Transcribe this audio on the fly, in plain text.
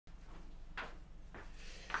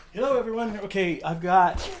Hello everyone. Okay, I've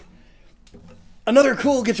got another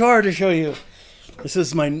cool guitar to show you. This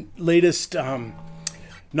is my latest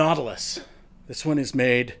Nautilus. This one is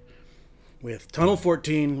made with Tunnel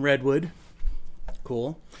 14 redwood.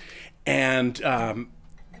 Cool. And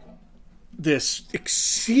this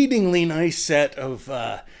exceedingly nice set of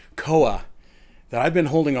Koa that I've been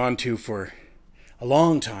holding on to for a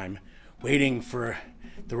long time, waiting for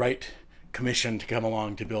the right commission to come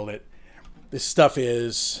along to build it. This stuff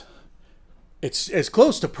is, it's as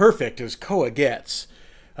close to perfect as Koa gets.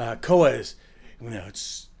 Koa is,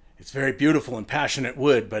 it's very beautiful and passionate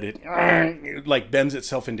wood, but it like bends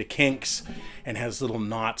itself into kinks and has little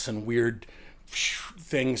knots and weird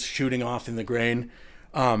things shooting off in the grain.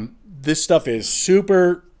 This stuff is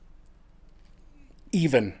super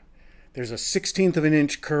even. There's a 1/16 of an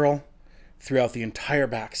inch curl throughout the entire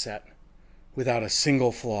back set without a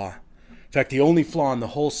single flaw. In fact, the only flaw in the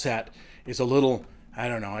whole set is a little, I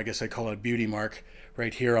don't know, I guess I call it a beauty mark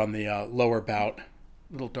right here on the lower bout.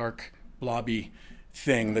 Little dark blobby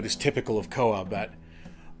thing that is typical of Koa, but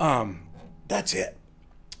that's it.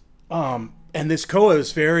 And this Koa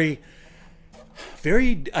is a very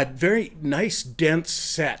nice, dense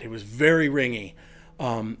set. It was very ringy.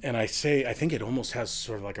 And I think it almost has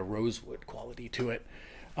sort of like a rosewood quality to it.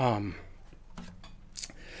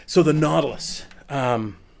 So the Nautilus.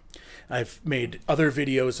 I've made other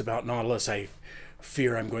videos about Nautilus. I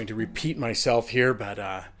fear I'm going to repeat myself here, but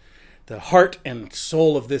the heart and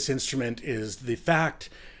soul of this instrument is the fact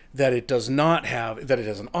that it has an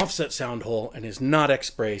offset sound hole and is not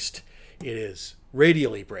X-braced. It is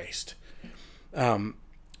radially braced.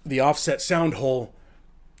 The offset sound hole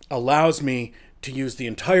allows me to use the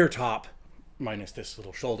entire top, minus this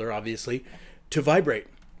little shoulder, obviously, to vibrate.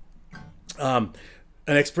 An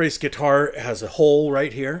X-braced guitar has a hole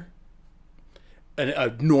right here. A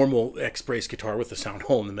normal X-brace guitar with a sound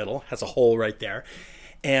hole in the middle has a hole right there,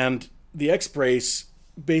 and the X-brace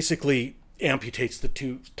basically amputates the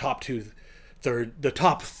top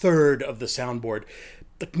third of the soundboard,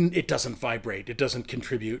 but it doesn't vibrate. It doesn't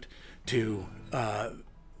contribute to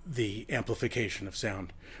the amplification of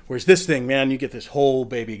sound. Whereas this thing, man, you get this whole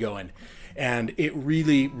baby going, and it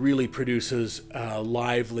really produces a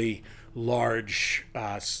lively, large,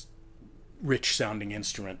 rich sounding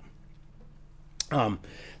instrument.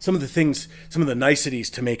 Some of the niceties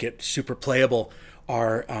to make it super playable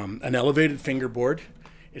are an elevated fingerboard.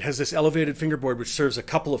 It has this elevated fingerboard which serves a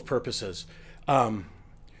couple of purposes.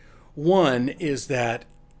 One is that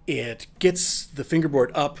it gets the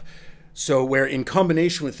fingerboard up so where in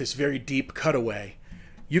combination with this very deep cutaway,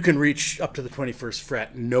 you can reach up to the 21st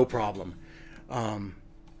fret, no problem. The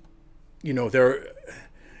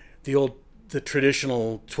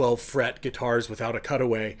traditional 12 fret guitars without a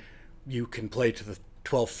cutaway, you can play to the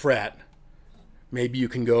 12th fret. Maybe you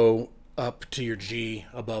can go up to your G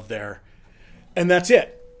above there, and that's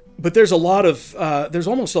it. But there's a lot of, there's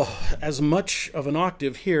almost as much of an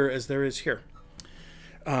octave here as there is here.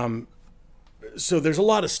 So there's a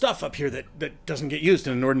lot of stuff up here that doesn't get used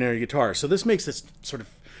in an ordinary guitar. So this makes this sort of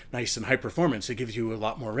nice and high performance. It gives you a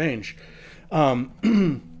lot more range. For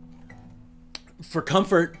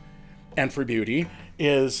comfort and for beauty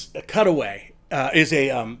is a cutaway. Is a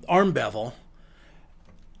arm bevel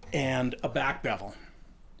and a back bevel.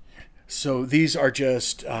 So these are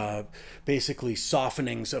just basically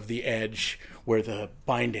softenings of the edge where the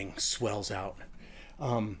binding swells out.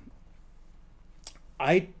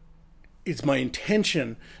 It's my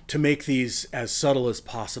intention to make these as subtle as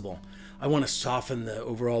possible. I want to soften the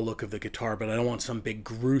overall look of the guitar, but I don't want some big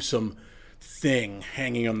gruesome thing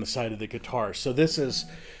hanging on the side of the guitar. So this is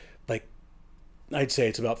like, I'd say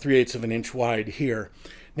it's about 3/8 of an inch wide here.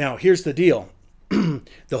 Now, here's the deal.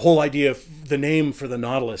 The whole idea of the name for the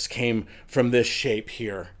Nautilus came from this shape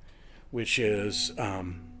here, which is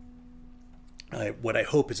what I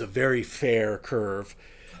hope is a very fair curve,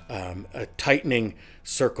 a tightening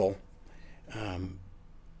circle,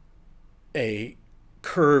 a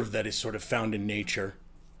curve that is sort of found in nature,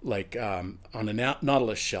 like on a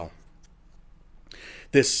Nautilus shell.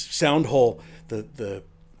 This sound hole,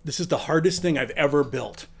 this is the hardest thing I've ever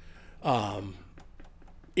built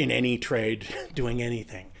in any trade, doing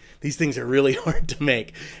anything. These things are really hard to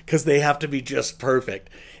make because they have to be just perfect.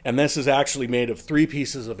 And this is actually made of 3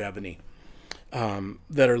 pieces of ebony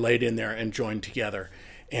that are laid in there and joined together.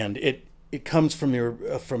 And it comes from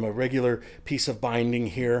a regular piece of binding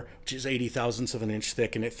here, which is 80 thousandths of an inch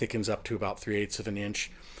thick, and it thickens up to about 3/8 of an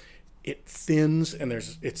inch. It thins, and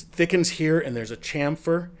it thickens here, and there's a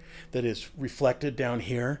chamfer that is reflected down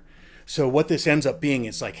here. So what this ends up being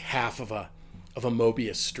is like half of a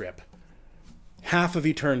Mobius strip. Half of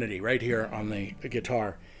eternity right here on the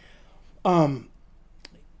guitar. And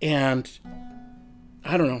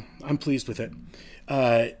I don't know, I'm pleased with it.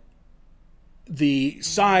 The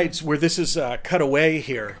sides where this is cut away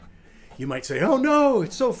here, you might say, oh no,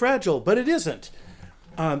 it's so fragile, but it isn't.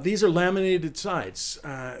 These are laminated sides.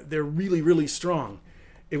 They're really, really strong.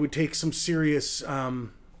 It would take some serious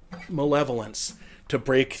malevolence to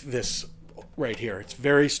break this right here. It's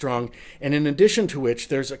very strong. And in addition to which,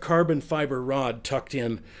 there's a carbon fiber rod tucked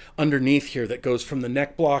in underneath here that goes from the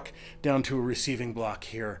neck block down to a receiving block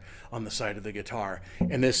here on the side of the guitar.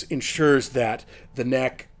 And this ensures that the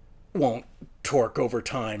neck won't torque over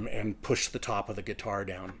time and push the top of the guitar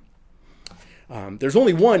down. There's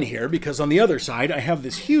only one here because on the other side I have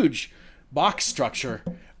this huge box structure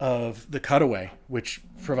of the cutaway, which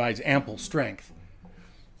provides ample strength.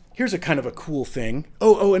 Here's a kind of a cool thing.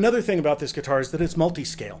 Oh, another thing about this guitar is that it's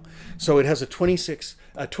multi-scale. So it has a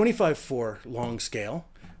 25/4 long scale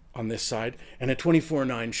on this side and a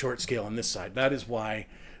 24/9 short scale on this side. That is why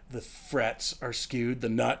the frets are skewed, the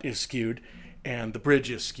nut is skewed, and the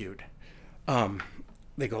bridge is skewed.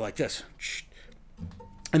 They go like this.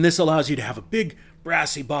 And this allows you to have a big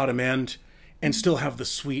brassy bottom end and still have the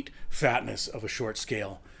sweet fatness of a short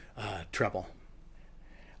scale treble.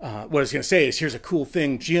 What I was going to say is, here's a cool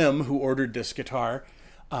thing. Jim, who ordered this guitar,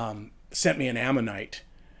 sent me an ammonite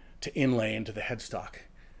to inlay into the headstock.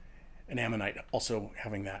 An ammonite also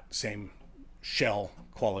having that same shell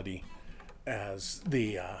quality as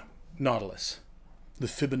the Nautilus, the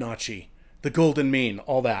Fibonacci, the golden mean,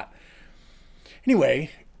 all that. Anyway,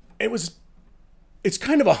 it's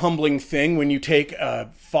kind of a humbling thing when you take a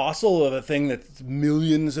fossil of a thing that's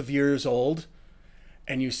millions of years old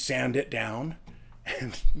and you sand it down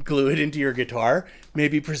and glue it into your guitar.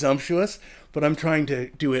 Maybe presumptuous, but I'm trying to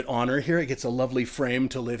do it honor here. It gets a lovely frame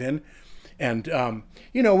to live in. And,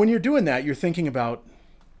 you know, when you're doing that, you're thinking about,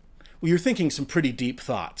 well, you're thinking some pretty deep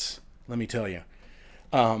thoughts, let me tell you.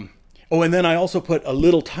 Oh, and then I also put a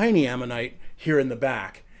little tiny ammonite here in the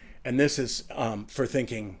back. And this is for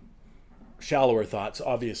thinking shallower thoughts,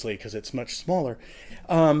 obviously, because it's much smaller.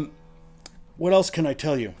 What else can I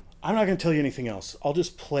tell you? I'm not going to tell you anything else. I'll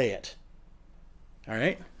just play it. All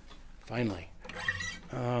right? Finally.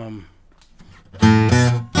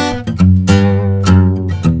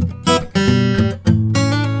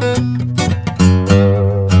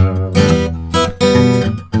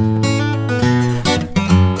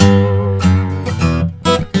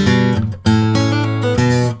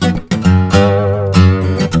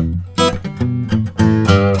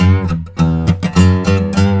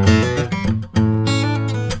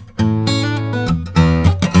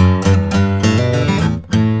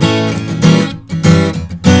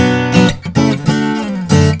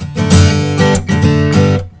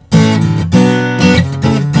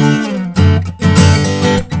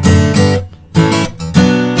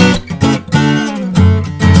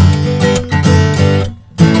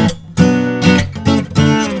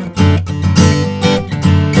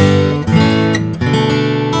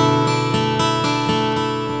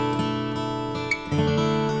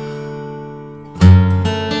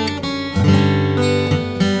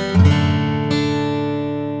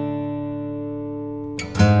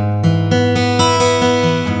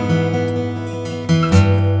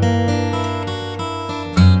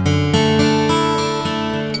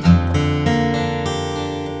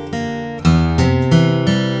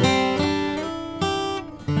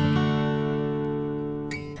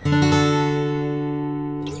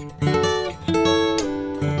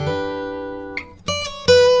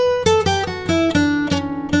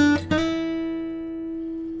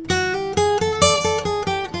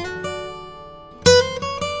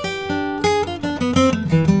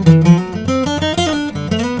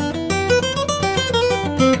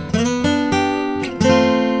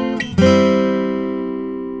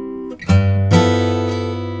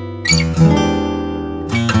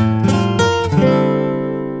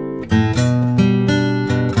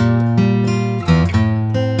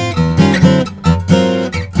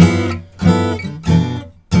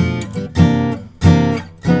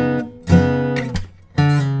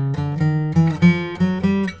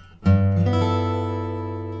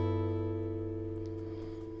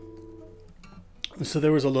 So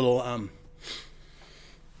there was a little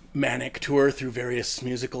manic tour through various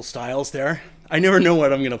musical styles there. I never know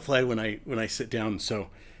what I'm going to play when I sit down, so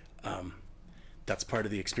that's part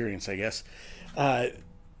of the experience, I guess.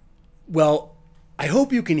 Well, I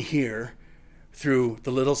hope you can hear through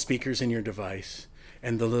the little speakers in your device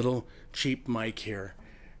and the little cheap mic here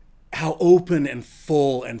how open and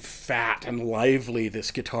full and fat and lively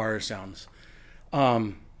this guitar sounds.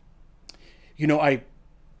 You know,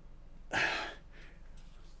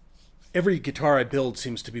 every guitar I build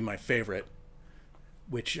seems to be my favorite,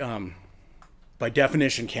 which by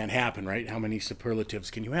definition can't happen, right? How many superlatives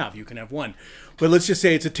can you have? You can have one. But let's just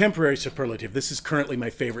say it's a temporary superlative. This is currently my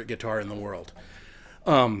favorite guitar in the world.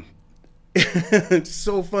 It's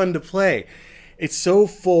so fun to play. It's so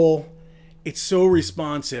full. It's so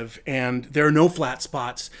responsive. And there are no flat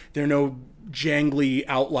spots. There are no jangly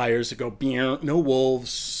outliers that go, no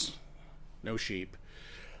wolves, no sheep.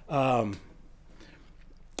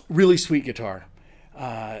 Really sweet guitar.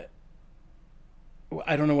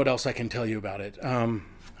 I don't know what else I can tell you about it. I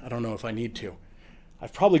don't know if I need to.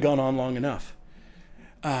 I've probably gone on long enough.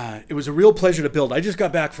 It was a real pleasure to build. I just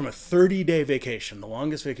got back from a 30-day vacation, the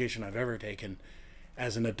longest vacation I've ever taken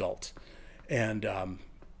as an adult. And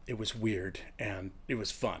it was weird, and it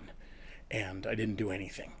was fun, and I didn't do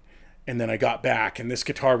anything. And then I got back, and this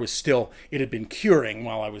guitar was still, it had been curing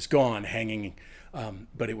while I was gone, hanging,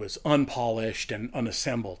 but it was unpolished and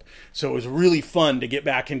unassembled. So it was really fun to get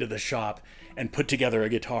back into the shop and put together a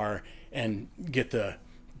guitar and get the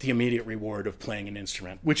immediate reward of playing an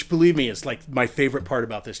instrument, which, believe me, is like my favorite part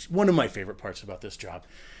about this. One of my favorite parts about this job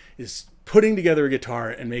is putting together a guitar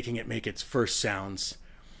and making it make its first sounds.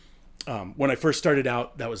 When I first started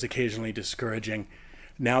out, that was occasionally discouraging.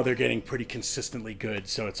 Now they're getting pretty consistently good,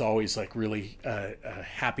 so it's always like really a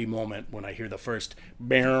happy moment when I hear the first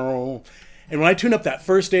barrel. And when I tune up that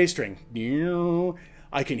first A string,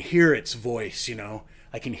 I can hear its voice, you know.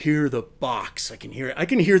 I can hear the box. I can hear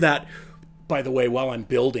that, by the way, while I'm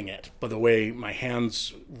building it, by the way my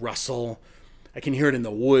hands rustle. I can hear it in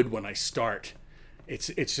the wood when I start. It's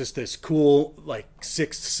just this cool, like,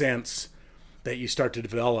 sixth sense that you start to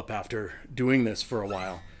develop after doing this for a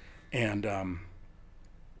while. And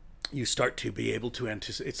you start to be able to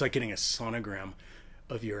anticipate. It's like getting a sonogram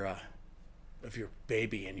of your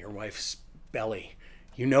baby in your wife's belly.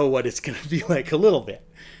 You know what it's going to be like a little bit.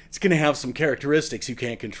 It's going to have some characteristics you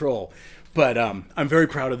can't control. But I'm very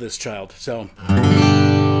proud of this child. So.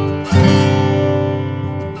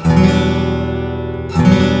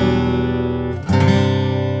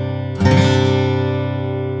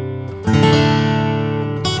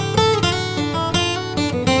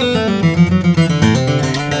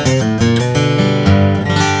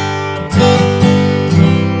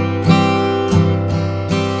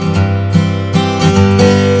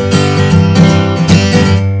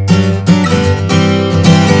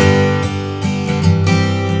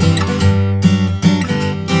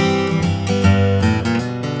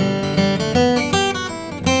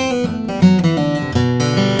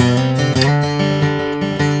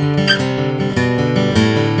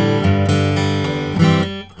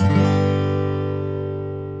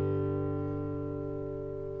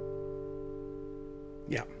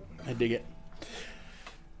 Yeah, I dig it.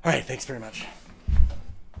 All right, thanks very much.